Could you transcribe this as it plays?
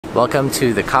Welcome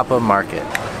to the Capo Market.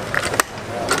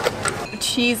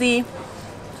 Cheesy,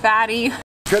 fatty.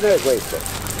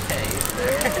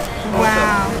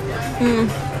 Wow.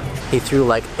 He threw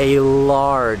like a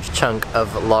large chunk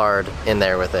of lard in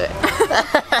there with it.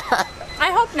 I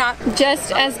hope not.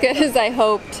 Just as good as I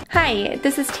hoped. Hi,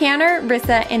 this is Tanner,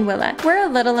 Risa, and Willa. We're a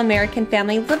little American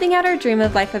family living out our dream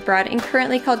of life abroad and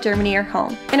currently call Germany our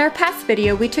home. In our past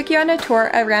video, we took you on a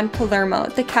tour around Palermo,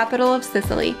 the capital of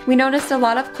Sicily. We noticed a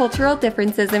lot of cultural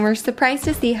differences and were surprised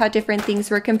to see how different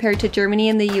things were compared to Germany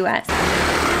and the US.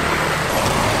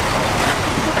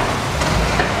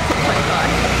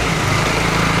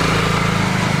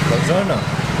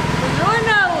 Buongiorno.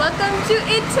 Welcome to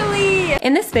Italy!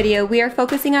 In this video, we are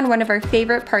focusing on one of our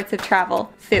favorite parts of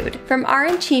travel, food. From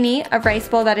arancini, a rice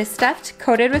bowl that is stuffed,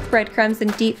 coated with breadcrumbs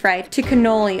and deep fried, to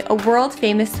cannoli, a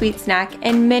world-famous sweet snack,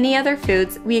 and many other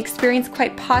foods, we experience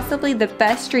quite possibly the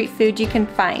best street food you can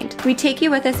find. We take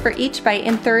you with us for each bite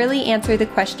and thoroughly answer the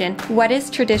question, what is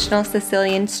traditional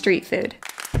Sicilian street food?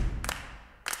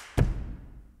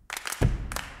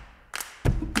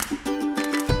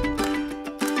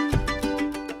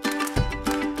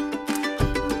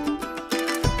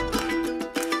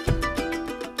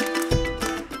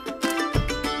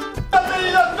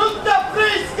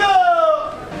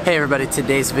 Hey everybody,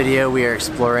 today's video we are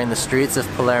exploring the streets of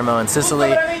Palermo in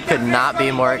Sicily. Could not be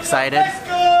more excited.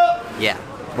 Yeah,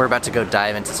 we're about to go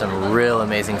dive into some real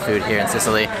amazing food here in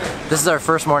Sicily. This is our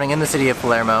first morning in the city of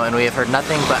Palermo and we have heard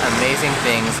nothing but amazing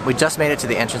things. We just made it to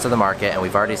the entrance of the market and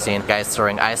we've already seen guys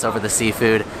throwing ice over the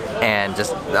seafood and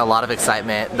just a lot of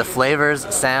excitement. The flavors,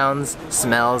 sounds,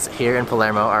 smells here in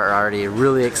Palermo are already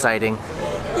really exciting.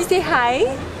 You say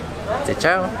hi? Say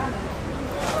ciao.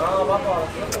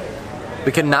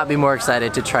 We could not be more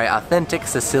excited to try authentic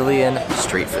Sicilian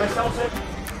street food.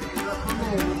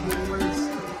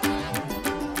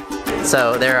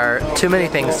 So there are too many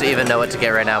things to even know what to get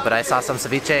right now, but I saw some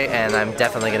ceviche and I'm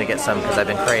definitely gonna get some because I've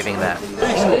been craving that.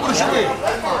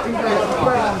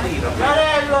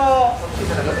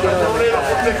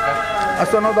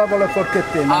 Sono dopo le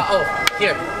forchettine. Oh,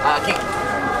 here,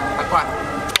 qua.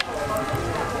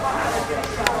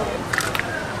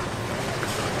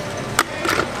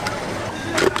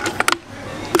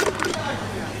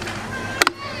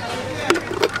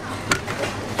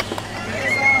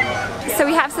 So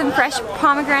we have some fresh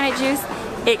pomegranate juice.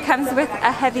 It comes with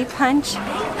a heavy punch,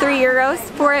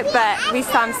 €3 for it, but we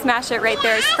saw him smash it right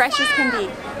there as fresh as can be.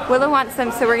 Willa wants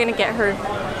some, so we're gonna get her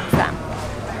some.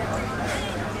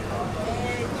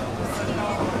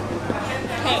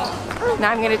 Okay, now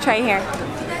I'm gonna try here.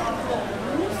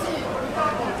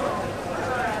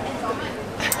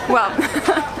 Well.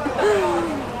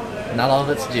 Not all of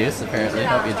it's juice, apparently.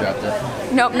 Hope you dropped it.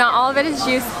 Nope, not all of it is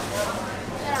juice.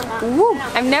 Ooh,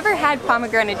 I've never had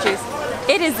pomegranate juice.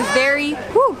 It is very,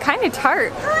 kind of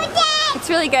tart. It's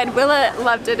really good. Willa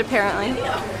loved it apparently.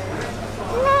 No,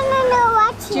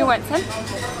 watch. Do you want some?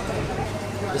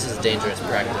 This is dangerous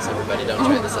practice, everybody. Don't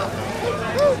try this out.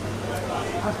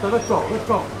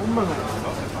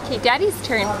 Okay, Daddy's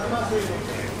turn.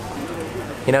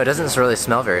 You know, it doesn't really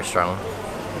smell very strong.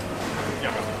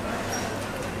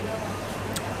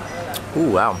 Ooh,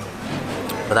 wow.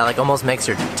 But that like almost makes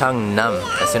your tongue numb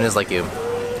as soon as like you,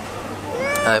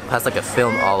 it has like a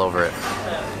film all over it.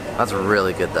 That's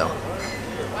really good though.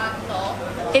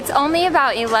 It's only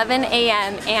about 11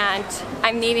 a.m. and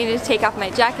I'm needing to take off my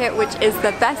jacket, which is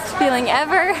the best feeling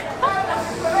ever.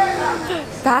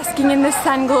 Basking in the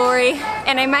sun glory.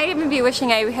 And I might even be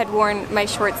wishing I had worn my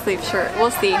short sleeve shirt. We'll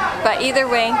see. But either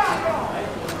way,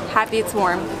 happy it's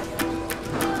warm.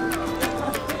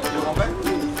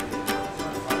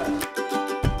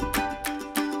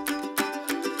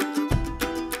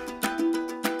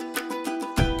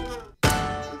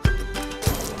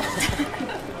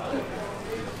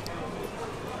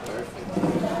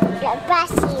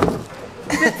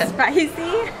 Is it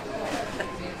spicy?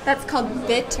 That's called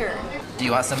bitter. Do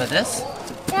you want some of this?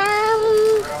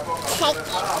 Take it.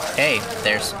 Hey,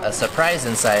 there's a surprise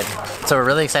inside. So we're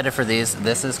really excited for these.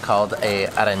 This is called a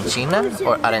arancina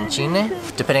or arancine,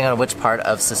 depending on which part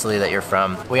of Sicily that you're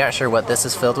from. We aren't sure what this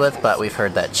is filled with, but we've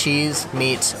heard that cheese,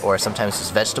 meat, or sometimes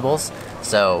just vegetables.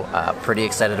 So pretty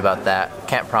excited about that.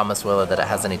 Can't promise Willa that it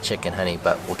has any chicken, honey,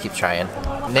 but we'll keep trying.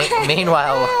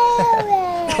 Meanwhile,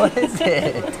 what is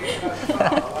it?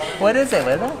 What is it,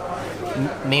 Willa?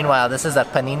 Meanwhile, this is a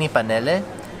panini panelle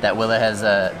that Willa has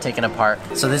taken apart.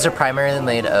 So these are primarily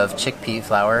made of chickpea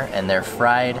flour and they're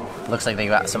fried. Looks like they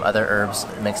got some other herbs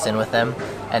mixed in with them.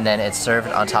 And then it's served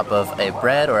on top of a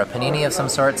bread or a panini of some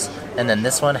sorts. And then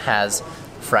this one has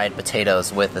fried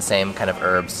potatoes with the same kind of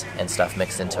herbs and stuff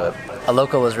mixed into it. A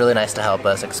local was really nice to help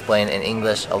us explain in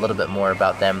English a little bit more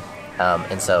about them.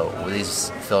 And so these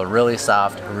feel really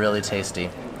soft, really tasty.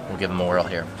 We'll give them a whirl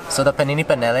here. So the panini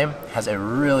pennelle has a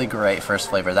really great first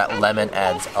flavor. That lemon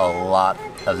adds a lot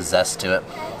of zest to it.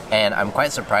 And I'm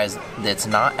quite surprised that it's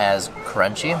not as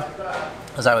crunchy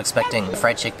as I was expecting. The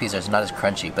fried chickpeas are not as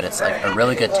crunchy, but it's like a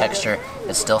really good texture.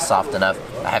 It's still soft enough.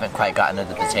 I haven't quite gotten to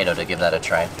the potato to give that a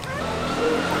try.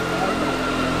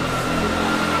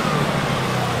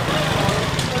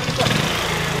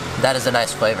 That is a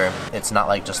nice flavor. It's not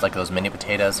like just like those mini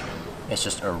potatoes. It's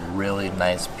just a really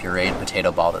nice pureed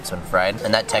potato ball that's been fried.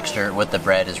 And that texture with the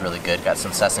bread is really good. Got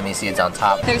some sesame seeds on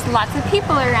top. There's lots of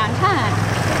people around, huh?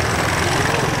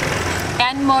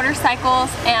 And motorcycles,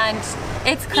 and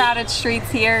it's crowded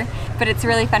streets here, but it's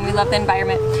really fun. We love the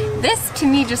environment. This to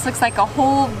me just looks like a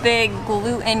whole big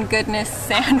gluten goodness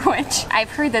sandwich. I've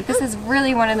heard that this is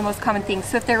really one of the most common things.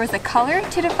 So if there was a color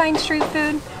to define street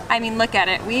food, I mean, look at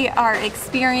it. We are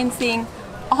experiencing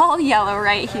all yellow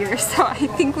right here. So I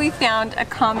think we found a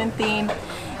common theme.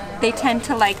 They tend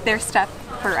to like their stuff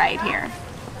fried here.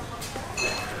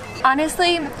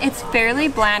 Honestly, it's fairly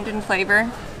bland in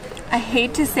flavor. I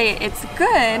hate to say it, it's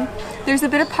good. There's a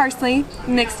bit of parsley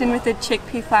mixed in with the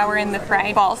chickpea flour and the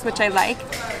fried balls, which I like.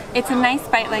 It's a nice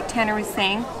bite like Tanner was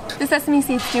saying. The sesame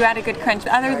seeds do add a good crunch.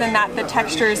 Other than that, the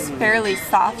texture is fairly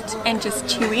soft and just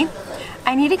chewy.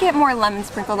 I need to get more lemon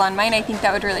sprinkled on mine. I think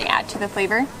that would really add to the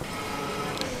flavor.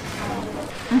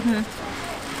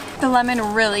 The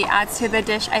lemon really adds to the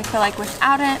dish. I feel like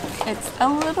without it, it's a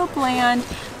little bland,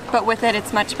 but with it,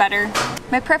 it's much better.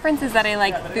 My preference is that I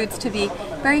like foods to be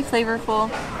very flavorful,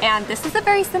 and this is a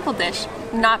very simple dish.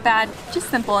 Not bad, just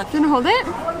simple. Can you hold it?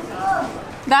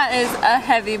 That is a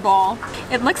heavy ball.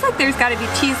 It looks like there's gotta be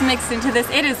cheese mixed into this.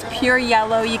 It is pure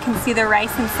yellow. You can see the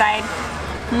rice inside.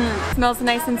 Smells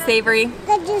nice and savory.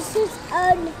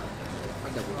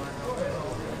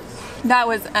 That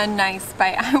was a nice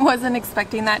bite. I wasn't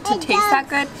expecting that to taste that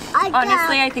good.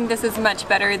 Honestly, I think this is much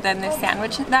better than the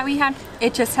sandwich that we had.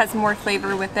 It just has more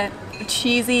flavor with it.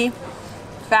 Cheesy,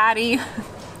 fatty,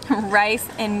 rice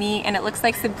and meat, and it looks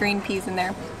like some green peas in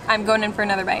there. I'm going in for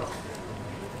another bite.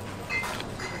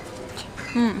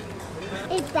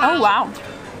 Oh wow.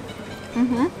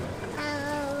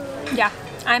 Yeah.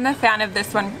 I'm a fan of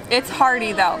this one. It's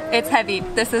hearty though. It's heavy.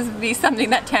 This is be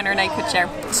something that Tanner and I could share.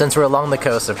 Since we're along the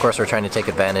coast, of course, we're trying to take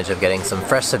advantage of getting some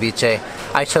fresh ceviche.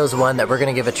 I chose one that we're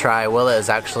gonna give a try. Willa is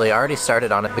actually already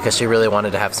started on it because she really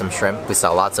wanted to have some shrimp. We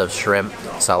saw lots of shrimp,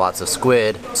 saw lots of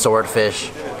squid, swordfish,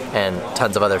 and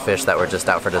tons of other fish that were just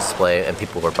out for display and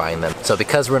people were buying them. So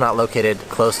because we're not located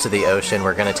close to the ocean,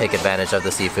 we're gonna take advantage of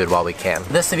the seafood while we can.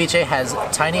 This ceviche has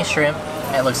tiny shrimp.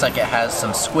 It looks like it has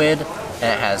some squid, and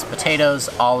it has potatoes,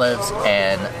 olives,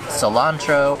 and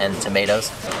cilantro, and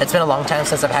tomatoes. It's been a long time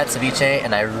since I've had ceviche,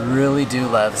 and I really do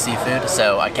love seafood,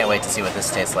 so I can't wait to see what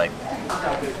this tastes like.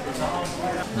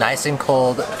 Nice and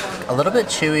cold, a little bit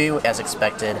chewy as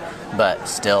expected, but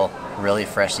still really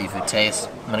fresh seafood taste.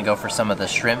 I'm gonna go for some of the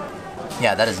shrimp.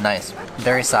 Yeah, that is nice.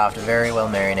 Very soft, very well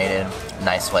marinated,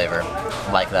 nice flavor.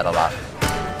 Like that a lot.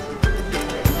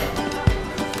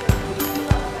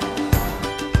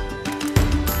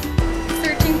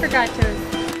 Gatos.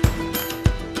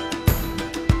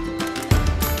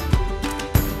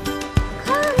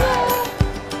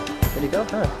 Where'd you go,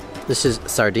 huh? This is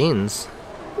sardines.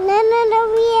 No, we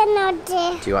are not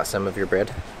there. Do you want some of your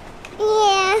bread?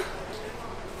 Yeah.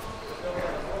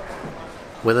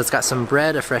 Willa's got some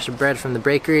bread, a fresh bread from the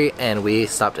bakery, and we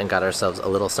stopped and got ourselves a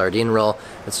little sardine roll.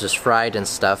 It's just fried and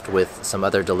stuffed with some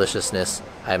other deliciousness.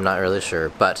 I'm not really sure,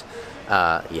 but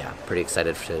yeah, pretty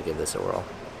excited to give this a whirl.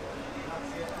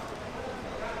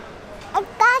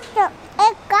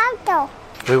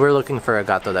 We were looking for a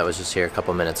gato that was just here a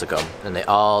couple minutes ago, and they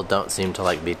all don't seem to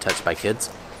like be touched by kids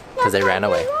because they ran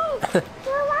away.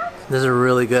 This is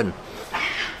really good.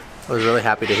 I was really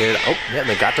happy to hear that. Oh, yeah,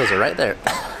 the gatos are right there.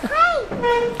 Hi,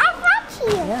 I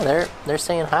found you. Yeah, they're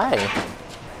saying hi.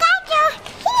 Gato,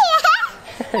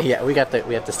 here. Yeah, we have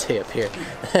to stay up here.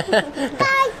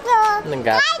 Gato.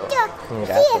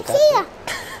 Here.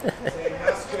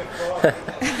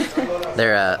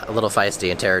 They're a little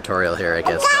feisty and territorial here, I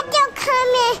guess. Gato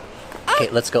coming. Okay,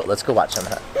 let's go watch them.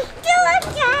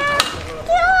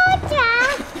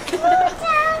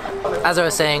 As I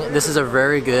was saying, this is a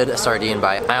very good sardine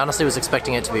bite. I honestly was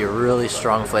expecting it to be a really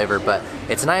strong flavor, but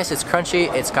it's nice, it's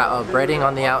crunchy, it's got a breading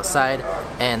on the outside,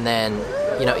 and then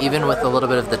you know, even with a little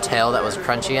bit of the tail that was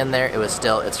crunchy in there, it was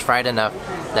still, it's fried enough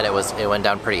that it went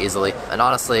down pretty easily. And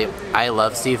honestly, I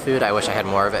love seafood. I wish I had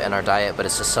more of it in our diet, but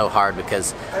it's just so hard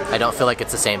because I don't feel like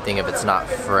it's the same thing if it's not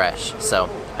fresh. So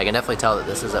I can definitely tell that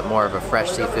this is more of a fresh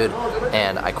seafood,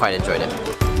 and I quite enjoyed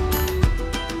it.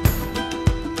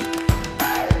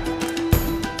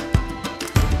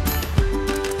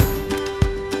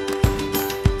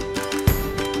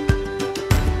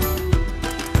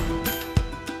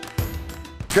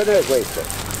 Chiedere questo.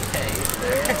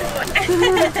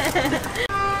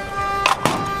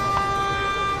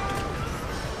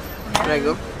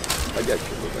 Prego.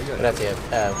 Grazie.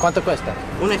 Quanto costa?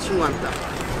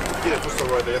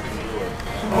 1,50.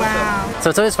 Wow. So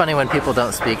it's always funny when people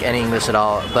don't speak any English at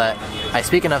all, but I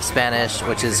speak enough Spanish,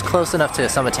 which is close enough to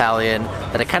some Italian,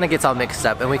 that it kind of gets all mixed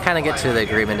up, and we kind of get to the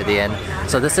agreement at the end.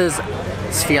 So this is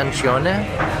sfiancione.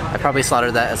 I probably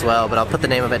slaughtered that as well, but I'll put the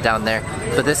name of it down there.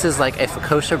 But this is like a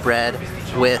focaccia bread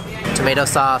with tomato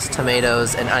sauce,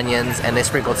 tomatoes, and onions, and they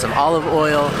sprinkled some olive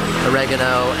oil,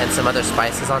 oregano, and some other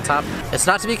spices on top. It's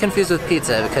not to be confused with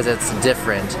pizza because it's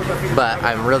different, but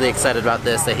I'm really excited about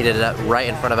this. They heated it up right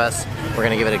in front of us. We're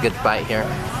gonna give it a good bite here.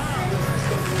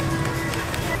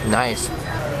 Nice.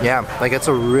 Yeah, like it's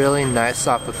a really nice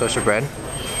soft focaccia bread.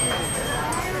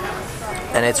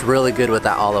 And it's really good with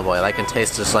that olive oil. I can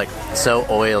taste just like so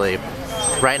oily.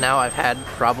 Right now I've had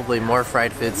probably more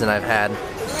fried foods than I've had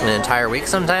an entire week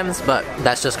sometimes, but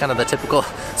that's just kind of the typical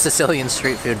Sicilian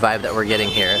street food vibe that we're getting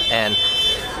here. And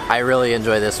I really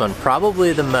enjoy this one,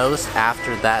 probably the most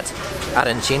after that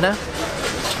arancina,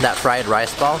 that fried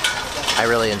rice ball. I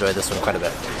really enjoy this one quite a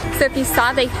bit. So if you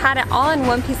saw, they had it all in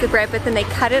one piece of bread, but then they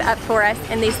cut it up for us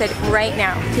and they said right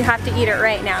now, you have to eat it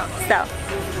right now. So,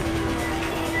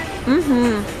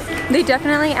 they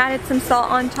definitely added some salt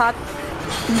on top.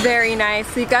 Very nice.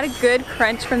 So you got a good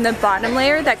crunch from the bottom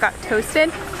layer that got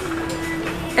toasted,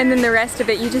 and then the rest of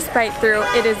it you just bite through.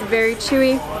 It is very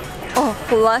chewy, oh,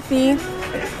 fluffy.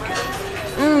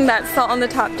 That salt on the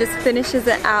top just finishes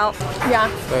it out. Yeah.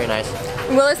 Very nice.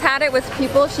 Willa's had it with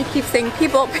people. She keeps saying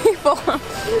people, people.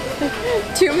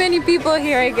 Too many people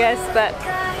here, I guess, but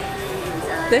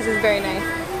this is very nice.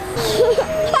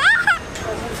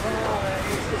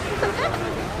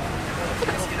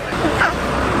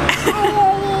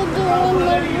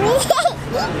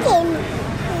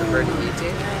 Bird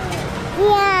eating?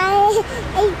 Yeah,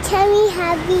 it's tummy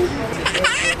happy.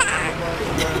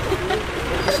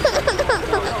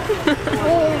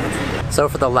 So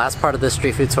for the last part of this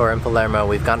street food tour in Palermo,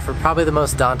 we've gone for probably the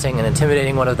most daunting and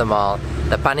intimidating one of them all,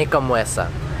 the pane con muesa.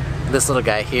 This little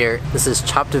guy here, this is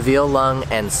chopped veal lung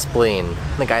and spleen.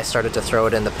 The guy started to throw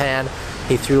it in the pan.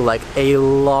 He threw like a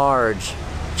large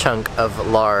chunk of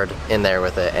lard in there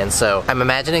with it, and so I'm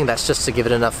imagining that's just to give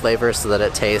it enough flavor so that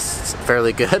it tastes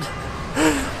fairly good.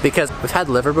 Because we've had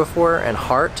liver before and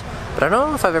heart, but I don't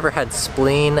know if I've ever had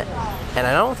spleen, and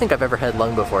I don't think I've ever had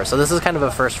lung before, so this is kind of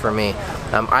a first for me.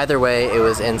 Either way, it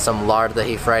was in some lard that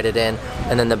he fried it in,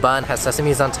 and then the bun has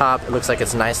sesames on top. It looks like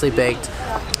it's nicely baked,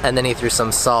 and then he threw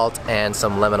some salt and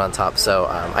some lemon on top. So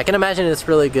I can imagine it's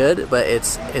really good, but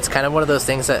it's kind of one of those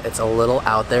things that it's a little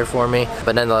out there for me,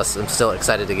 but nonetheless, I'm still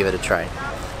excited to give it a try.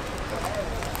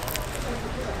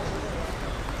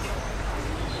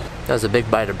 That was a big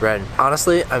bite of bread.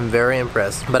 Honestly, I'm very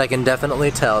impressed, but I can definitely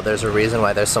tell there's a reason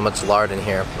why there's so much lard in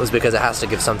here. It was because it has to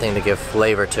give something to give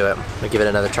flavor to it. I'll give it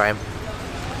another try.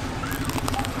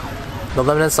 The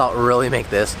lemon and salt really make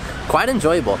this quite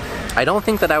enjoyable. I don't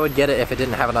think that I would get it if it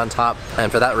didn't have it on top,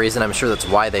 and for that reason I'm sure that's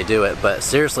why they do it, but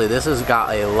seriously, this has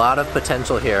got a lot of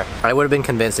potential here. I would have been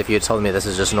convinced if you had told me this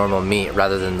is just normal meat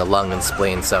rather than the lung and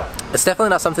spleen, so it's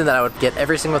definitely not something that I would get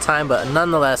every single time, but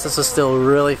nonetheless, this was still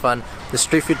really fun. The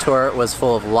street food tour was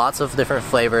full of lots of different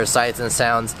flavors, sights, and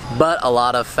sounds, but a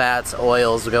lot of fats,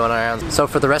 oils going around. So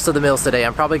for the rest of the meals today,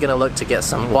 I'm probably gonna look to get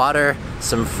some water,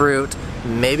 some fruit,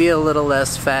 maybe a little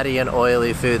less fatty and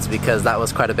oily foods because that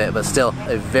was quite a bit, but still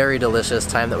a very delicious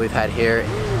time that we've had here.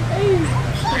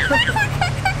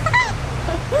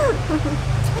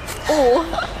 Oh.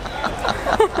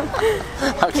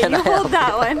 How can I hold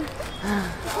that one?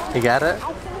 You got it?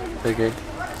 Very good.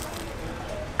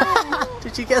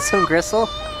 Did you get some gristle?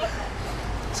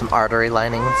 Some artery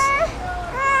linings?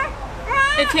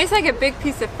 It tastes like a big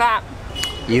piece of fat.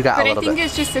 You got a little bit. But I think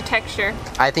it's just the texture.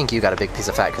 I think you got a big piece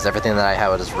of fat because everything that I had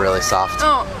was really soft.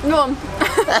 Oh, no.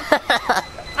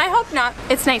 I hope not.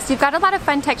 It's nice. You've got a lot of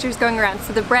fun textures going around.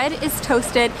 So the bread is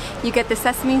toasted. You get the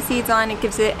sesame seeds on. It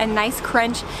gives it a nice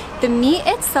crunch. The meat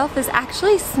itself is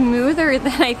actually smoother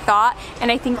than I thought.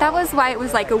 And I think that was why it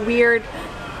was like a weird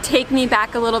take me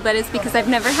back a little bit, is because I've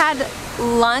never had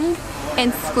lung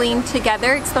and spleen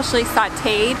together, especially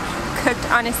sauteed,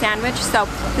 cooked on a sandwich. So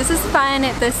this is fun.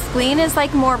 The spleen is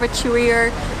like more of a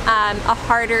chewier, a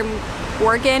harder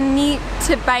organ meat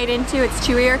to bite into. It's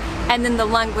chewier. And then the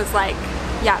lung was like,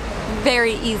 yeah,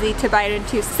 very easy to bite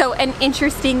into. So an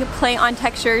interesting play on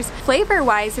textures. Flavor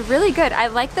wise, really good. I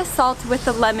like the salt with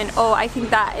the lemon. Oh, I think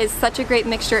that is such a great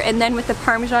mixture. And then with the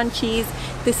Parmesan cheese,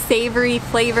 the savory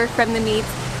flavor from the meats,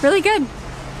 really good.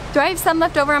 Do I have some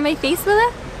left over on my face,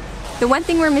 Willa? The one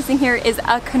thing we're missing here is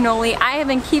a cannoli. I have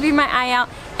been keeping my eye out,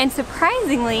 and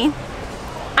surprisingly,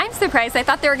 I'm surprised. I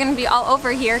thought they were gonna be all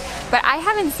over here, but I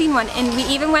haven't seen one. And we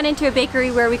even went into a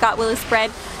bakery where we got Willa's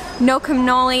bread. No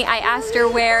cannoli. I asked her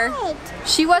where.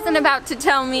 She wasn't about to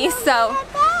tell me, so.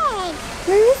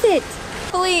 Where is it?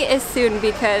 Hopefully it's soon,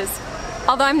 because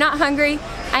although I'm not hungry,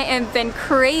 I have been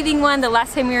craving one. The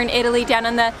last time we were in Italy down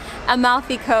on the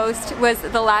Amalfi Coast was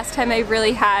the last time I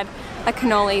really had a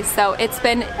cannoli, so it's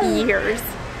been years.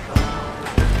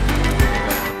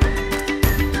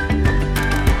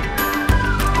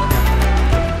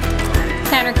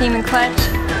 Tanner came in clutch.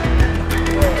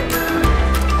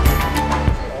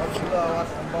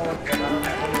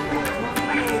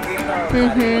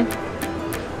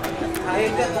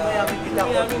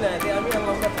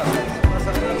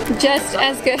 Just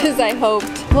as good as I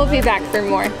hoped. We'll be back for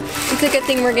more. It's a good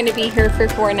thing we're gonna be here for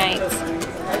 4 nights.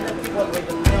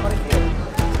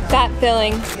 That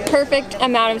filling, perfect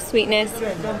amount of sweetness,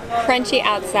 crunchy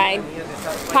outside,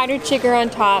 powdered sugar on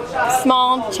top,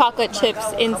 small chocolate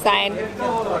chips inside.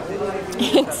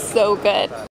 It's so good.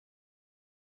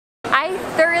 I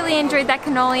thoroughly enjoyed that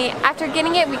cannoli. After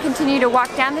getting it, we continued to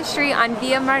walk down the street on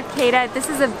Via Maqueda. This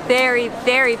is a very,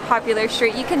 very popular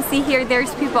street. You can see here,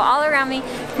 there's people all around me,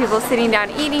 people sitting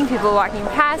down eating, people walking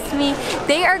past me.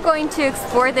 They are going to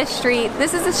explore this street.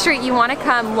 This is a street you want to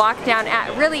come walk down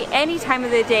at really any time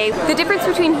of the day. The difference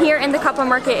between here and the Capo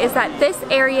Market is that this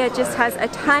area just has a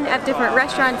ton of different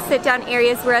restaurants, sit-down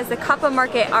areas, whereas the Capo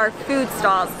Market are food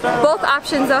stalls. Both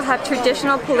options though have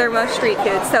traditional Palermo street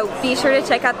food, so be sure to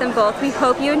check out them both. We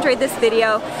hope you enjoyed this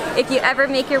video. If you ever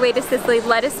make your way to Sicily,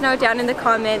 let us know down in the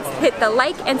comments. Hit the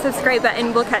like and subscribe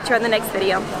button. We'll catch you on the next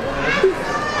video.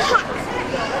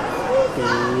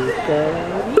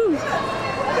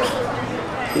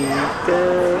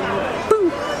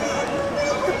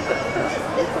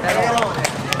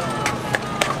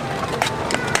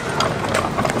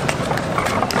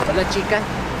 Hola, chica.